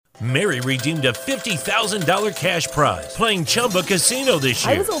Mary redeemed a $50,000 cash prize playing Chumba Casino this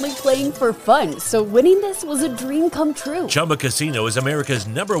year. I was only playing for fun, so winning this was a dream come true. Chumba Casino is America's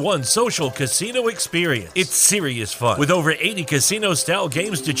 #1 social casino experience. It's serious fun. With over 80 casino-style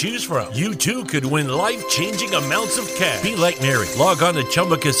games to choose from, you too could win life-changing amounts of cash. Be like Mary. Log on to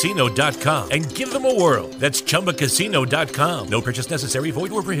ChumbaCasino.com and give them a whirl. That's ChumbaCasino.com. No purchase necessary.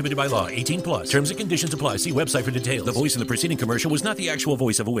 Void where prohibited by law. 18+. Terms and conditions apply. See website for details. The voice in the preceding commercial was not the actual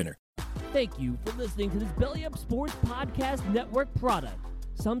voice of a winner. Thank you for listening to this Belly Up Sports Podcast Network product.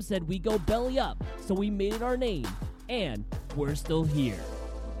 Some said we go belly up, so we made it our name, and we're still here.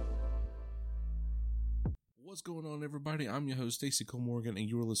 What's going on, everybody? I'm your host, Stacey Cole Morgan, and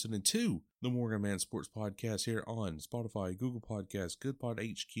you're listening to the Morgan Man Sports Podcast here on Spotify, Google Podcasts, GoodPod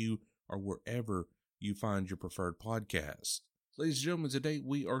HQ, or wherever you find your preferred podcast. Ladies and gentlemen, today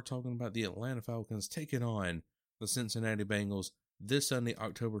we are talking about the Atlanta Falcons taking on the Cincinnati Bengals this Sunday,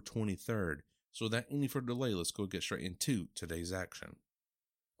 October 23rd. So without any further delay, let's go get straight into today's action.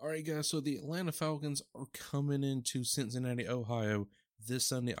 Alright guys, so the Atlanta Falcons are coming into Cincinnati, Ohio this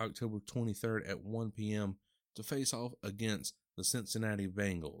Sunday, October 23rd at 1 p.m. to face off against the Cincinnati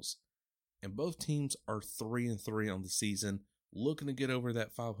Bengals. And both teams are 3-3 on the season, looking to get over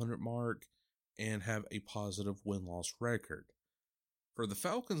that 500 mark and have a positive win-loss record. For the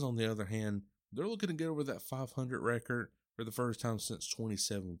Falcons, on the other hand, they're looking to get over that 500 record for the first time since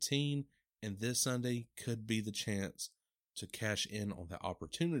 2017, and this Sunday could be the chance to cash in on that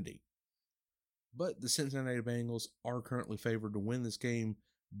opportunity. But the Cincinnati Bengals are currently favored to win this game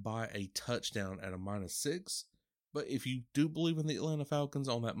by a touchdown at a -6. But if you do believe in the Atlanta Falcons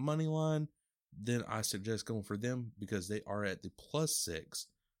on that money line, then I suggest going for them because they are at the +6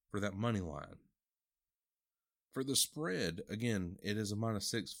 for that money line. For the spread, again, it is a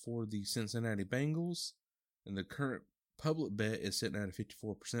 -6 for the Cincinnati Bengals, and the current public bet is sitting at a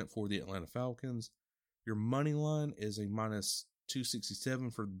 54% for the Atlanta Falcons. Your money line is a -267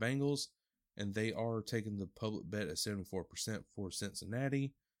 for the Bengals, and they are taking the public bet at 74% for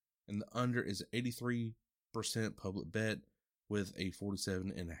Cincinnati, and the under is 83% public bet with a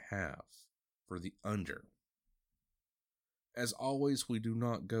 47.5 for the under. As always, we do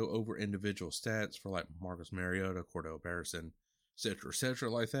not go over individual stats for like Marcus Mariota, Cordell Patterson, etc.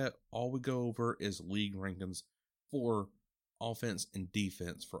 like that. All we go over is league rankings for offense and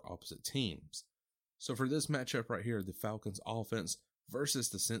defense for opposite teams. So for this matchup right here, the Falcons offense versus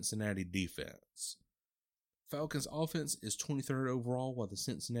the Cincinnati defense. Falcons offense is 23rd overall, while the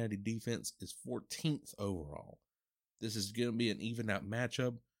Cincinnati defense is 14th overall. This is going to be an even out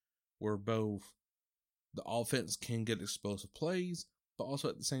matchup where both the offense can get explosive plays, but also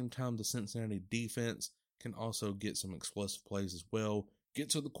at the same time, the Cincinnati defense can also get some explosive plays as well, get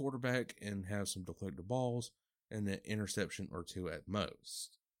to the quarterback and have some deflected balls and an interception or two at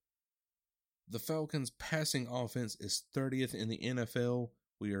most. The Falcons' passing offense is 30th in the NFL.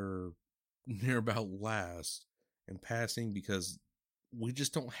 We are near about last in passing because we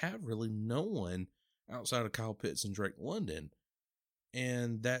just don't have really no one outside of Kyle Pitts and Drake London.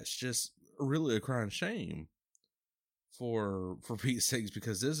 And that's just really a crying shame for Pete's sakes,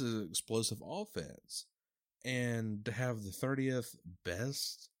 because this is an explosive offense. And to have the 30th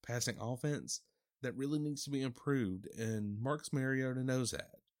best passing offense, that really needs to be improved, and Marcus Mariota knows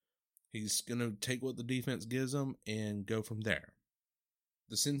that. He's going to take what the defense gives him and go from there.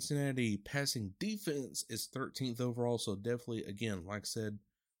 The Cincinnati passing defense is 13th overall, so definitely, again, like I said,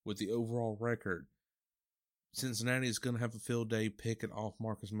 with the overall record, Cincinnati is going to have a field day picking off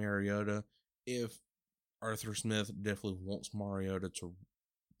Marcus Mariota if Arthur Smith definitely wants Mariota to,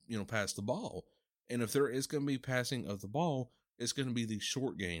 pass the ball. And if there is going to be passing of the ball, it's going to be these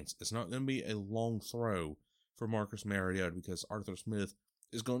short gains. It's not going to be a long throw for Marcus Mariota because Arthur Smith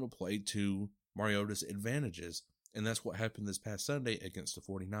is going to play to Mariota's advantages. And that's what happened this past Sunday against the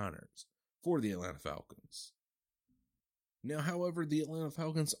 49ers for the Atlanta Falcons. Now, however, the Atlanta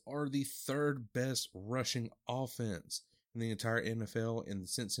Falcons are the third best rushing offense in the entire NFL, and the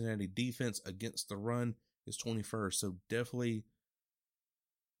Cincinnati defense against the run is 21st. So definitely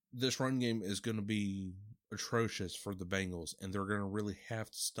this run game is going to be atrocious for the Bengals, and they're going to really have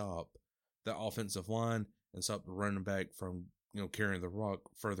to stop the offensive line and stop the running back from, carrying the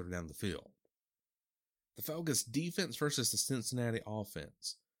rock further down the field. The Falcons defense versus the Cincinnati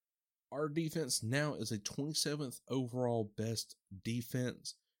offense. Our defense now is a 27th overall best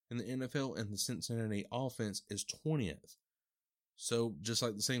defense in the NFL, and the Cincinnati offense is 20th. So just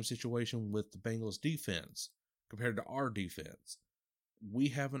like the same situation with the Bengals defense compared to our defense, we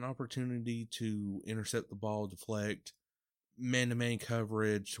have an opportunity to intercept the ball, deflect, man-to-man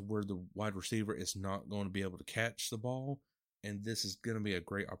coverage where the wide receiver is not going to be able to catch the ball. and this is going to be a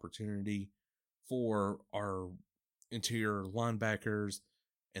great opportunity for our interior linebackers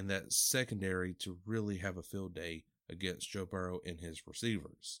and that secondary to really have a field day against Joe Burrow and his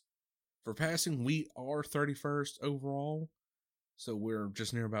receivers. For passing, we are 31st overall, so we're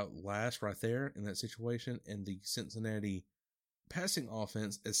just near about last right there in that situation, and the Cincinnati passing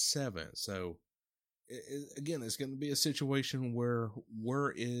offense is 7th. So, again, it's going to be a situation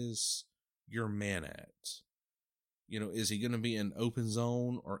where is your man at? Is he going to be in open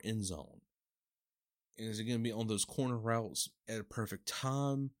zone or end zone? And is he going to be on those corner routes at a perfect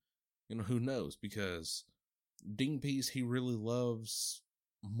time? Who knows? Because Dean Pease, he really loves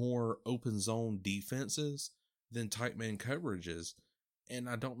more open zone defenses than tight man coverages. And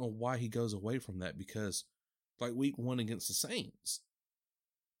I don't know why he goes away from that, because like week 1 against the Saints,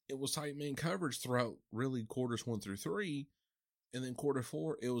 it was tight man coverage throughout really quarters 1 through 3. And then quarter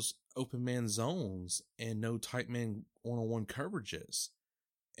 4, it was open man zones and no tight man one-on-one coverages.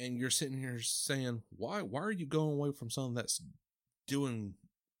 And you're sitting here saying, why are you going away from something that's doing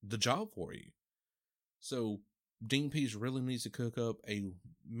the job for you? So Dean Pease really needs to cook up a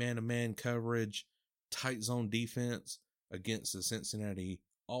man-to-man coverage, tight zone defense against the Cincinnati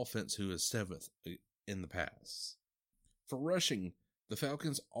offense, who is 7th in the pass. For rushing, the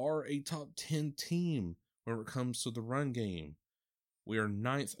Falcons are a top 10 team when it comes to the run game. We are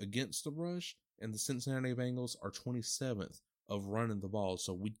 9th against the rush, and the Cincinnati Bengals are 27th of running the ball.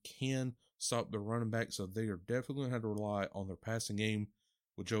 So we can stop the running back. So they are definitely going to have to rely on their passing game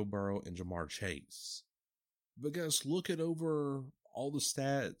with Joe Burrow and Jamar Chase. But guys, looking over all the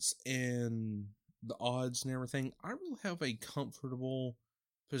stats and the odds and everything, I really have a comfortable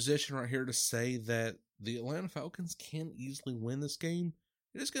position right here to say that the Atlanta Falcons can easily win this game.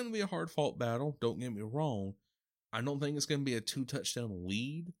 It is going to be a hard-fought battle. Don't get me wrong. I don't think it's going to be a 2-touchdown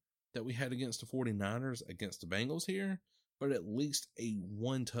lead that we had against the 49ers against the Bengals here, but at least a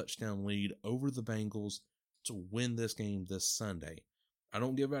 1-touchdown lead over the Bengals to win this game this Sunday. I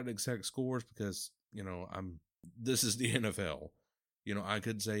don't give out exact scores because, this is the NFL. I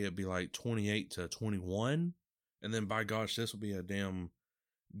could say it'd be like 28-21, and then by gosh, this would be a damn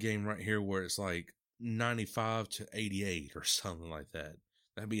game right here where it's like 95-88 or something like that.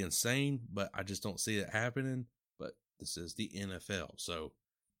 That'd be insane, but I just don't see it happening. But this is the NFL, so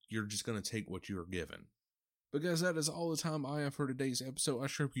you're just going to take what you are given. But guys, that is all the time I have for today's episode. I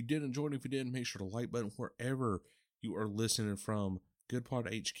sure hope you did enjoy it. If you did, make sure to like button wherever you are listening from. GoodPod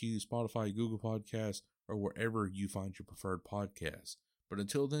HQ, Spotify, Google Podcasts, or wherever you find your preferred podcast. But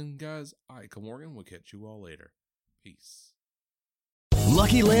until then, guys, I, Cole Morgan, will catch you all later. Peace.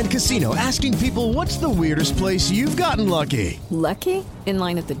 Lucky Land Casino, asking people, what's the weirdest place you've gotten lucky? Lucky? In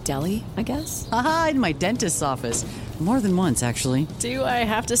line at the deli, I guess? Aha, in my dentist's office. More than once, actually. Do I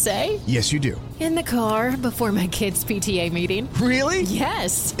have to say? Yes, you do. In the car before my kids' PTA meeting. Really?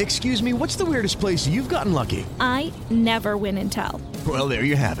 Yes. Excuse me, what's the weirdest place you've gotten lucky? I never win and tell. Well, there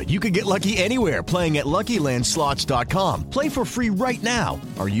you have it. You can get lucky anywhere, playing at LuckyLandSlots.com. Play for free right now.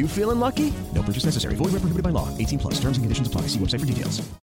 Are you feeling lucky? No purchase necessary. Void where prohibited by law. 18+. Terms and conditions apply. See website for details.